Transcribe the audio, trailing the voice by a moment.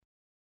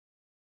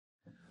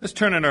Let's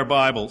turn in our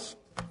Bibles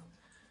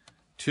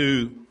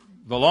to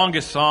the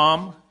longest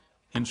psalm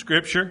in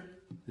Scripture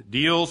that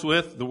deals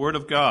with the Word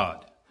of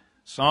God,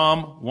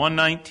 Psalm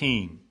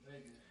 119.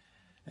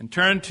 And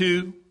turn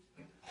to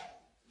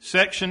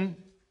section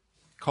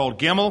called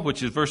Gimel,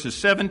 which is verses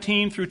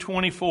 17 through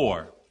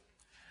 24.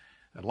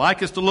 I'd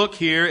like us to look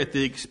here at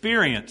the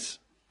experience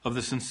of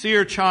the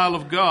sincere child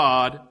of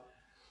God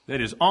that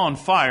is on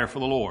fire for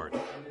the Lord.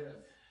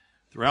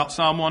 Throughout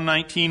Psalm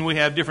 119, we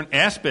have different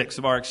aspects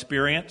of our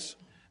experience.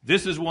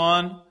 This is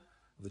one,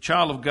 the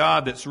child of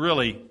God that's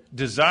really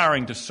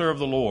desiring to serve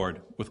the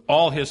Lord with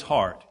all his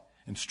heart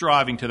and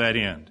striving to that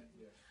end.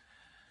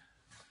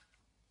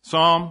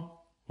 Psalm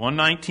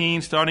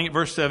 119, starting at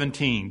verse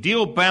 17.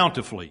 Deal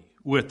bountifully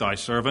with thy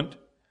servant,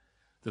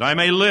 that I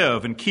may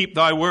live and keep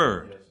thy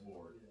word.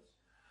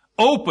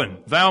 Open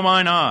thou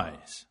mine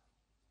eyes,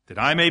 that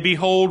I may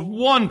behold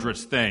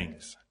wondrous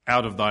things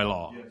out of thy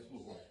law.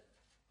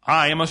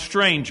 I am a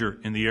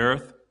stranger in the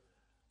earth.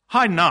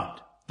 Hide not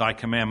thy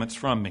commandments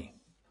from me.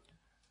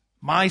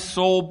 My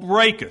soul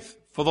breaketh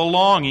for the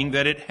longing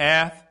that it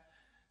hath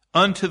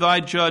unto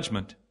thy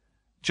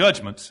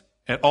judgments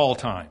at all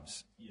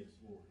times.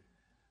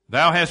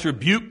 Thou hast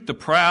rebuked the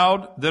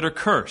proud that are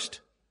cursed,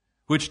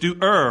 which do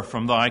err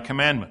from thy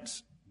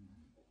commandments.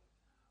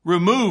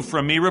 Remove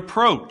from me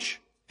reproach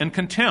and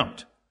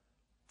contempt,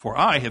 for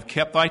I have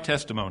kept thy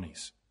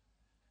testimonies.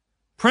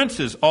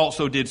 Princes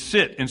also did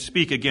sit and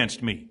speak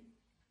against me,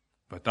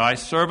 but thy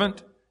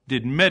servant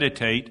did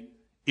meditate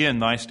in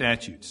thy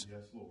statutes.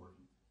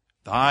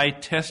 Thy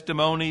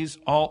testimonies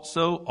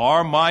also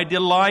are my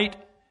delight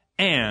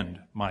and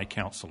my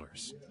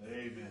counselors.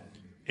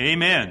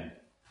 Amen.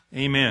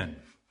 Amen.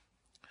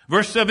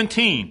 Verse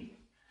 17.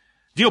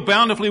 Deal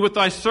bountifully with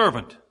thy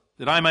servant,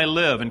 that I may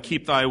live and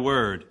keep thy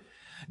word.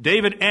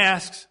 David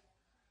asks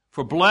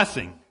for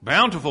blessing,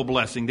 bountiful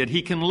blessing, that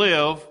he can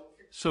live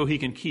so he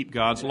can keep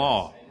God's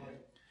law.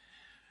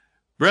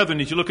 Brethren,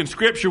 as you look in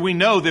Scripture, we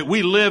know that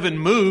we live and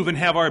move and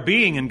have our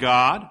being in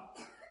God,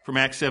 from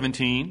Acts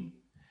 17.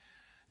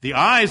 The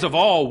eyes of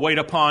all wait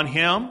upon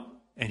him,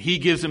 and he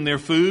gives them their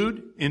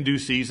food in due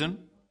season,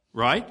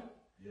 right?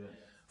 Yes.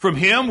 From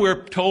him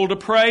we're told to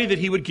pray that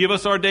he would give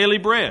us our daily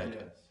bread.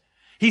 Yes.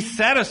 He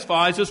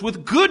satisfies us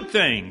with good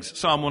things,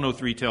 Psalm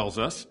 103 tells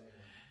us.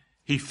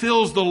 He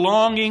fills the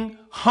longing,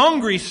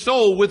 hungry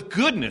soul with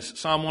goodness,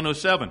 Psalm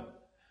 107.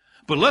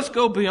 But let's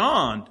go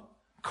beyond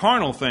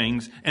carnal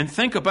things and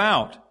think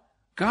about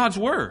God's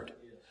Word.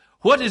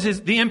 What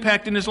is the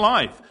impact in his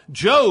life?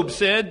 Job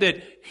said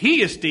that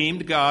he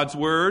esteemed God's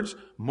words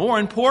more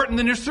important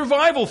than his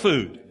survival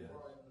food.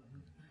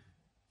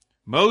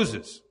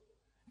 Moses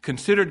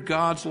considered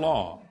God's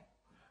law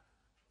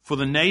for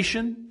the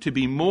nation to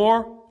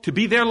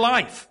be their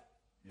life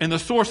and the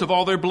source of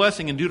all their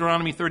blessing in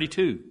Deuteronomy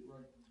 32.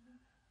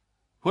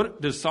 What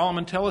does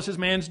Solomon tell us is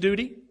man's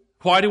duty?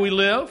 Why do we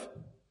live?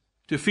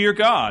 To fear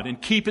God and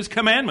keep his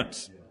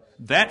commandments.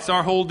 That's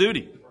our whole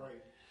duty.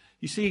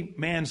 You see,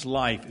 man's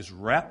life is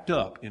wrapped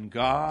up in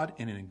God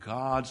and in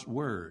God's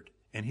Word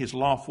and His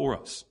law for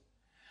us.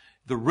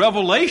 The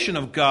revelation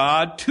of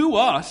God to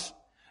us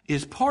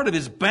is part of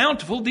His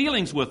bountiful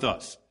dealings with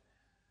us.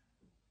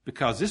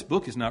 Because this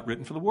book is not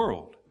written for the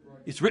world.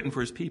 It's written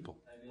for His people.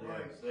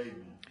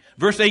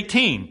 Verse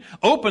 18,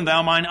 open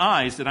thou mine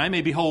eyes that I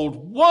may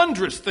behold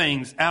wondrous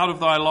things out of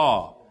thy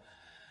law.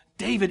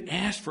 David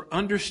asked for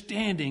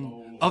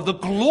understanding of the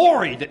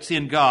glory that's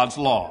in God's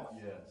law.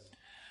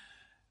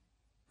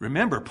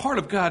 Remember, part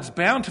of God's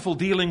bountiful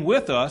dealing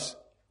with us,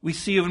 we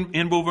see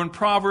over in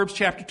Proverbs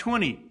chapter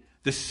 20.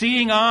 The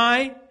seeing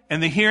eye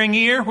and the hearing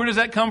ear, where does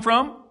that come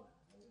from?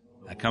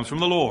 That comes from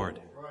the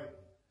Lord.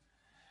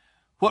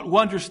 What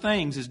wondrous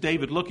things is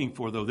David looking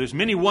for, though? There's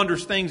many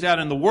wondrous things out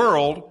in the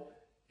world.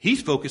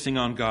 He's focusing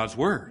on God's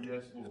Word,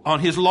 on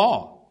His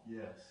law.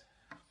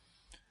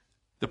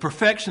 The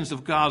perfections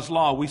of God's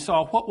law, we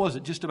saw, what was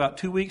it, just about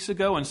 2 weeks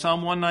ago in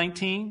Psalm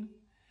 119,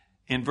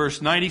 in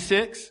verse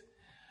 96?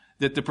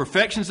 That the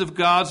perfections of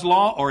God's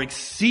law are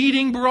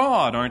exceeding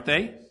broad, aren't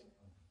they?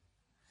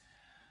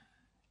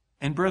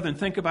 And brethren,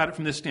 think about it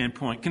from this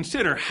standpoint.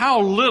 Consider how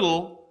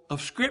little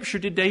of Scripture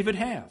did David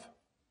have.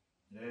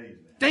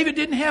 David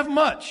didn't have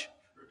much.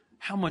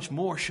 How much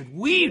more should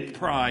we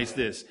prize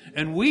this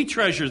and we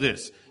treasure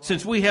this,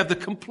 since we have the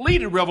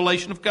completed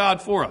revelation of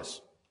God for us?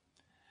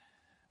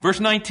 Verse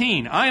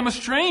 19, I am a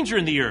stranger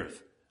in the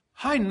earth.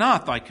 Hide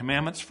not thy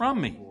commandments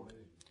from me.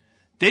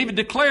 David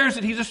declares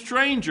that he's a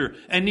stranger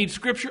and needs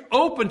Scripture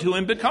open to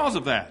him because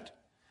of that.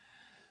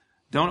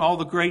 Don't all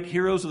the great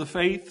heroes of the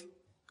faith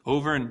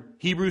over in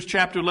Hebrews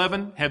chapter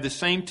 11 have the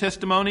same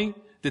testimony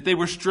that they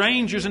were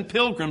strangers and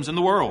pilgrims in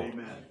the world?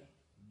 Amen.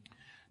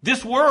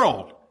 This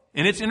world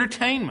and its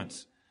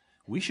entertainments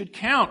we should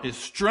count as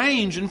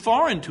strange and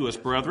foreign to us,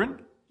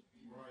 brethren.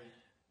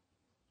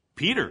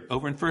 Peter,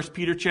 over in 1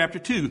 Peter chapter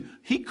 2,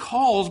 he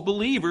calls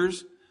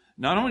believers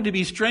not only to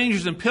be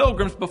strangers and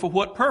pilgrims, but for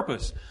what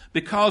purpose?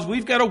 Because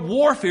we've got a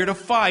warfare to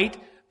fight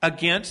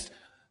against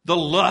the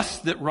lusts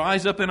that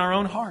rise up in our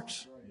own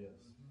hearts.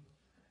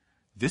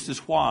 This is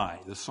why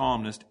the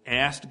psalmist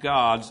asked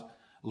God's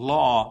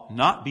law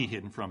not be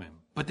hidden from him,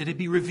 but that it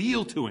be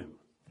revealed to him.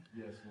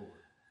 Yes, Lord.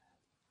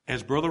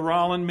 As Brother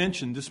Rollin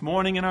mentioned this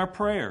morning in our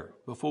prayer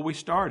before we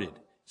started,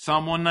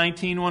 Psalm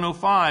 119,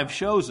 105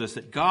 shows us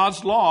that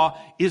God's law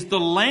is the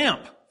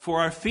lamp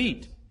for our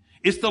feet.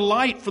 It's the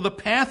light for the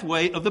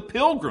pathway of the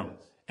pilgrim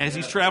as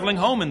he's traveling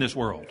home in this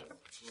world.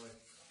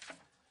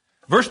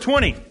 Verse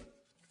 20,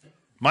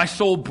 my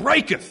soul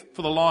breaketh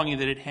for the longing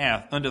that it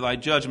hath unto thy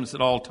judgments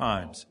at all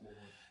times.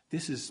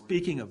 This is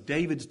speaking of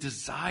David's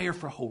desire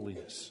for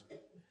holiness.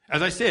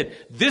 As I said,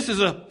 this is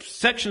a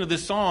section of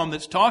this psalm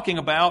that's talking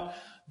about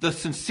the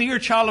sincere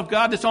child of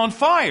God that's on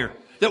fire,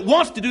 that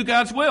wants to do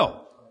God's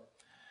will.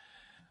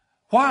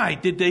 Why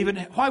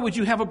would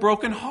you have a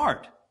broken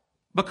heart?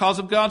 Because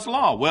of God's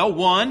law. Well,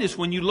 one is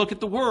when you look at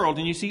the world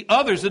and you see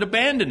others that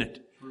abandon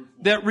it,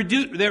 that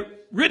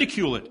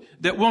ridicule it,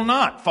 that will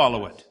not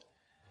follow it.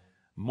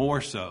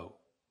 More so,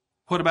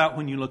 what about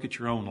when you look at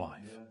your own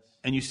life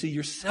and you see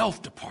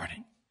yourself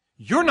departing?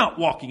 You're not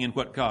walking in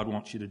what God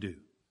wants you to do.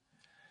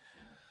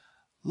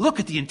 Look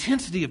at the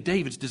intensity of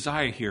David's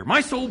desire here.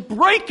 My soul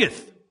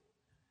breaketh.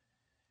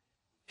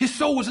 His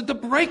soul was at the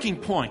breaking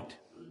point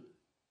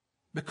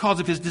because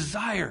of his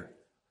desire.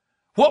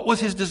 What was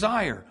his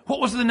desire? What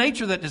was the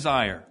nature of that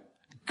desire?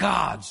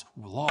 God's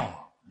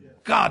law.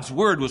 God's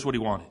word was what he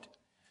wanted.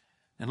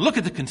 And look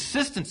at the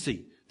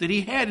consistency that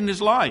he had in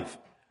his life.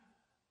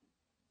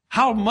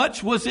 How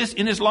much was this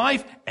in his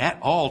life? At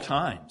all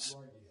times.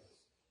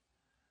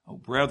 Oh,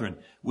 brethren,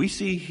 we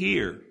see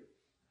here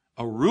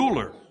a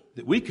ruler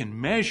that we can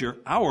measure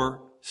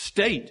our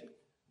state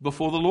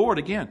before the Lord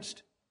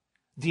against.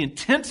 The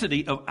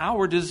intensity of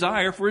our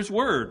desire for his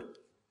word.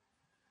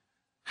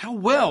 How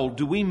well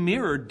do we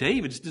mirror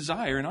David's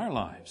desire in our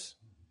lives?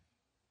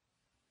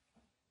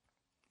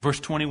 Verse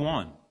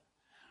 21.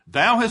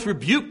 Thou hast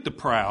rebuked the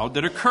proud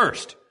that are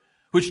cursed,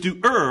 which do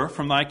err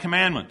from thy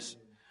commandments.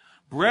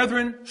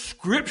 Brethren,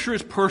 Scripture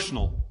is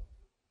personal.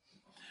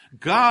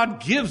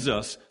 God gives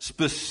us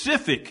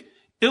specific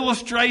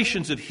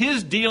illustrations of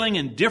his dealing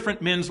in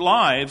different men's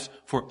lives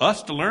for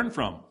us to learn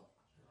from.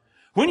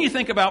 When you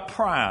think about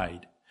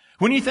pride,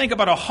 when you think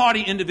about a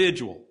haughty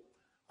individual,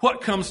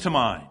 what comes to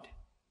mind?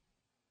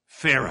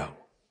 Pharaoh.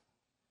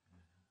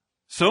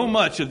 So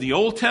much of the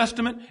Old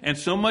Testament and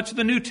so much of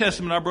the New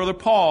Testament, our brother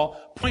Paul,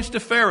 points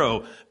to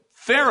Pharaoh.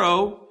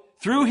 Pharaoh,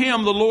 through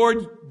him, the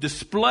Lord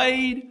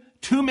displayed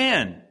to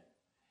men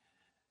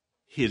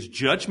his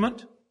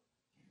judgment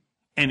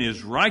and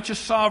his righteous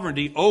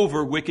sovereignty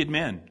over wicked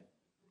men.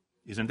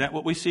 Isn't that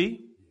what we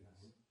see?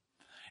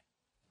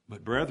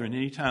 But brethren,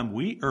 anytime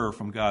we err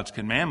from God's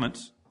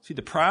commandments, see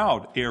the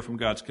proud err from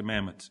God's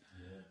commandments,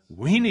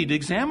 we need to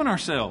examine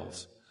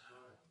ourselves.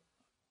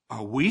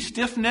 Are we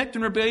stiff-necked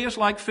and rebellious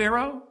like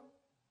Pharaoh?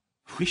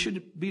 We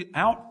should be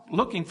out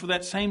looking for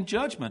that same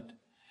judgment.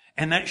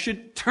 And that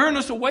should turn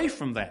us away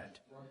from that.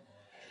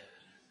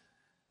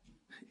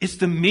 It's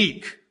the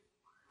meek.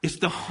 It's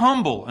the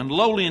humble and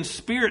lowly in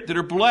spirit that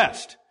are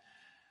blessed.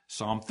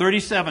 Psalm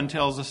 37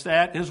 tells us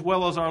that, as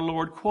well as our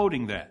Lord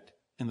quoting that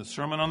in the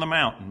Sermon on the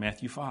Mount in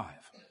Matthew 5.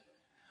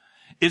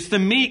 It's the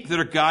meek that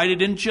are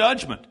guided in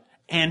judgment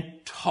and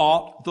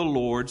taught the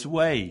Lord's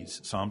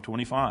ways. Psalm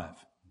 25.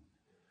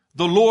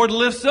 The Lord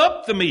lifts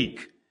up the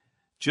meek,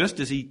 just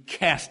as he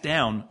cast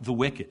down the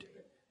wicked.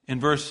 In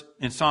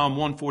Psalm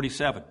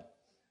 147.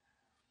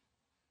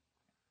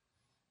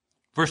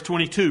 Verse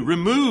 22,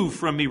 remove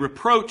from me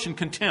reproach and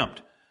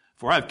contempt,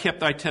 for I have kept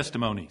thy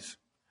testimonies.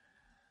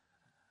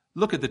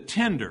 Look at the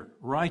tender,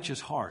 righteous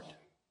heart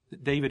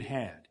that David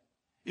had.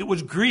 It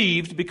was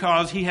grieved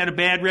because he had a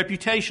bad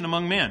reputation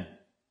among men.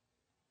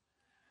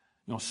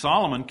 You know,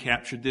 Solomon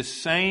captured this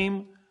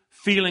same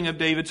feeling of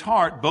David's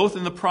heart, both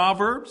in the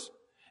Proverbs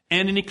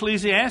and in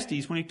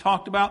Ecclesiastes, when he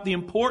talked about the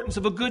importance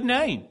of a good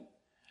name,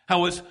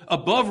 how it's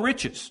above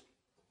riches.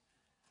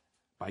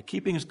 By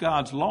keeping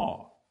God's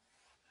law,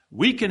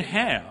 we can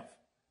have,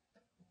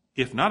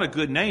 if not a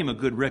good name, a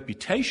good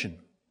reputation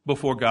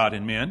before God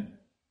and men.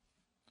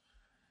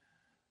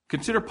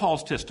 Consider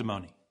Paul's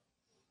testimony.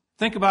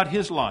 Think about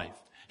his life.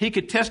 He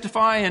could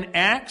testify in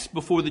Acts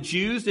before the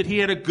Jews that he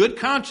had a good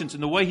conscience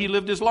in the way he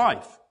lived his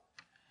life.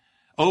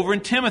 Over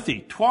in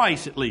Timothy,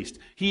 twice at least,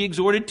 he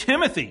exhorted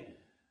Timothy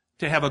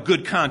to have a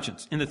good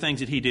conscience in the things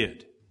that he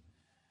did.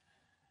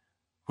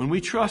 When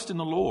we trust in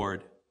the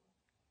Lord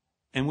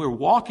and we're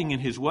walking in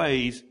his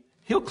ways,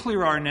 he'll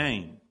clear our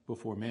name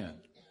before men.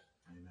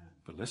 Amen.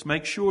 But let's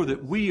make sure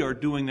that we are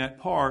doing that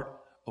part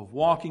of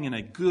walking in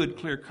a good,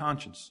 clear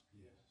conscience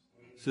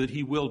so that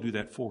he will do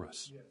that for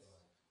us.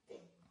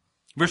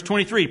 Verse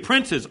 23,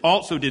 princes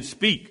also did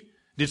sit,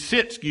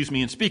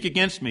 and speak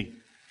against me,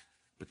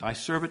 but thy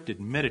servant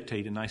did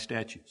meditate in thy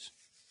statutes.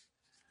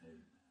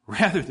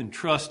 Rather than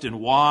trust in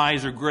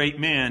wise or great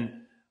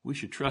men, we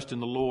should trust in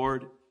the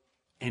Lord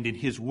and in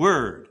his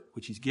word,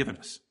 which he's given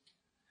us.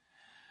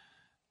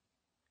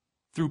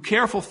 Through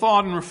careful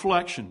thought and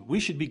reflection,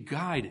 we should be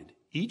guided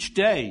each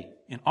day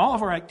in all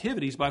of our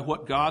activities by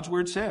what God's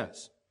word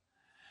says.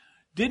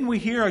 Didn't we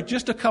hear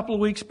just a couple of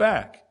weeks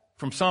back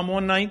from Psalm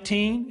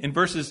 119 in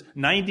verses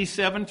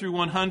 97 through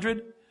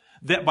 100,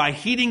 that by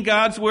heeding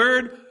God's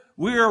word,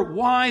 we are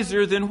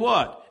wiser than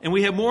what? And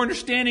we have more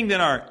understanding than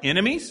our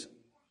enemies,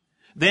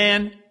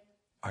 than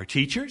our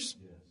teachers,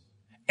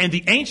 and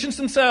the ancients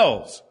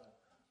themselves.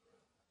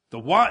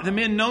 The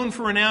men known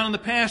for renown in the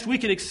past, we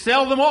could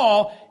excel them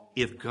all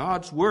if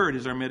God's word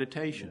is our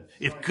meditation.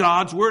 If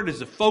God's word is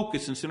the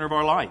focus and center of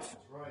our life.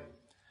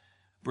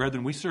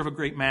 Brethren, we serve a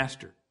great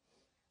master.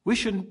 We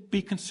shouldn't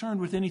be concerned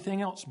with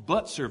anything else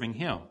but serving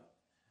him.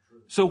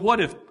 So what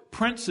if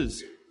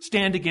princes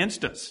stand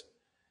against us?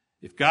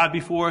 If God be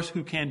for us,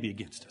 who can be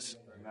against us?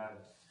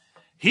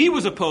 He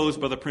was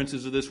opposed by the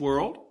princes of this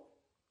world.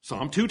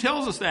 Psalm 2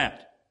 tells us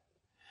that.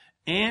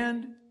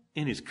 And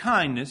in his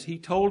kindness, he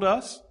told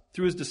us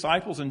through his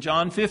disciples in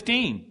John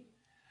 15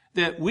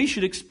 that we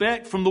should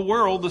expect from the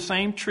world the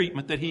same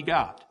treatment that he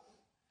got.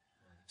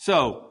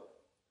 So,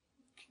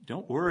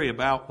 don't worry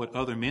about what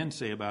other men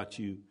say about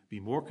you. Be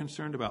more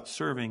concerned about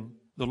serving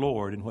the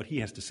Lord and what he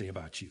has to say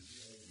about you.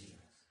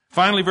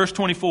 Finally, verse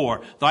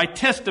 24, thy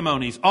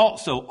testimonies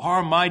also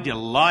are my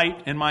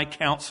delight and my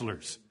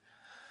counselors.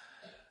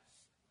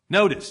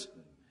 Notice,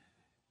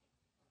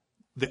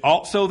 the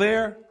also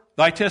there,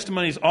 thy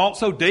testimonies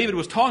also, David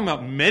was talking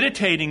about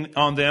meditating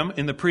on them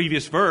in the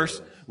previous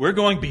verse. We're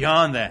going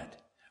beyond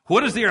that.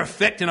 What is their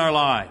effect in our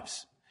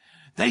lives?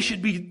 They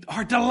should be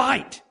our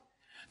delight.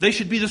 They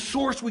should be the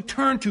source we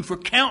turn to for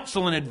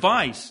counsel and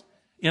advice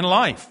in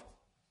life.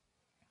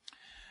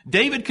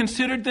 David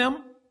considered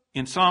them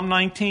in Psalm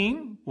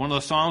 19, one of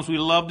the psalms we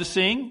love to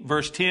sing,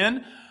 verse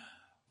 10,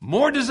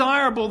 more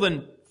desirable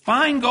than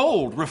fine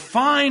gold,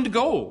 refined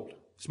gold.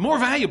 It's more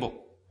valuable.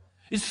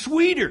 It's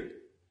sweeter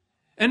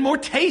and more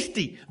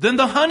tasty than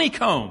the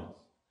honeycomb.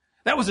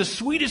 That was the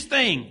sweetest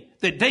thing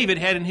that David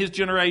had in his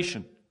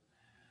generation.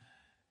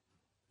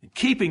 And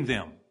keeping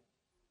them.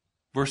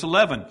 Verse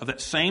 11 of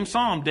that same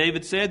psalm,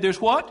 David said,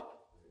 there's what?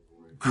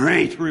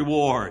 Great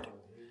reward.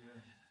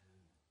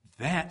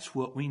 That's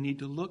what we need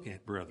to look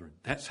at, brethren.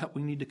 That's how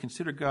we need to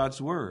consider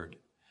God's word.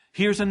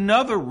 Here's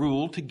another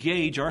rule to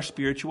gauge our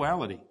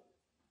spirituality.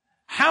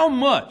 How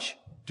much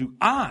do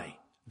I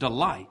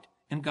delight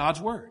in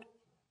God's word?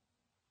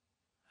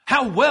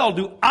 How well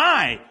do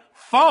I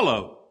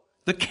follow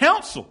the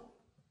counsel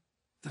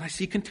that I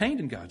see contained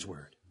in God's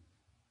word?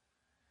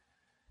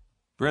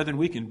 Brethren,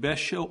 we can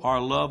best show our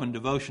love and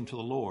devotion to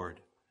the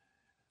Lord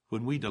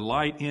when we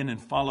delight in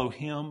and follow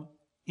him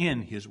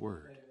in his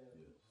word.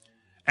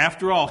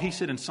 After all, he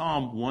said in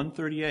Psalm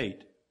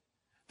 138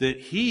 that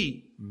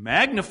he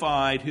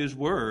magnified his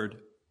word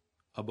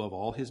above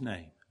all his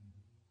name.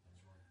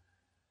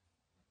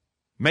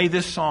 May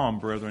this psalm,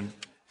 brethren,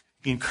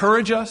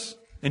 encourage us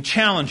and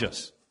challenge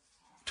us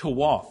to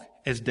walk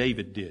as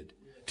David did,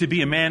 to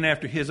be a man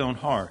after his own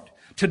heart,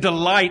 to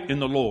delight in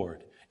the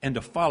Lord, and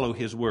to follow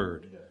his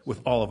word with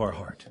all of our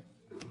heart.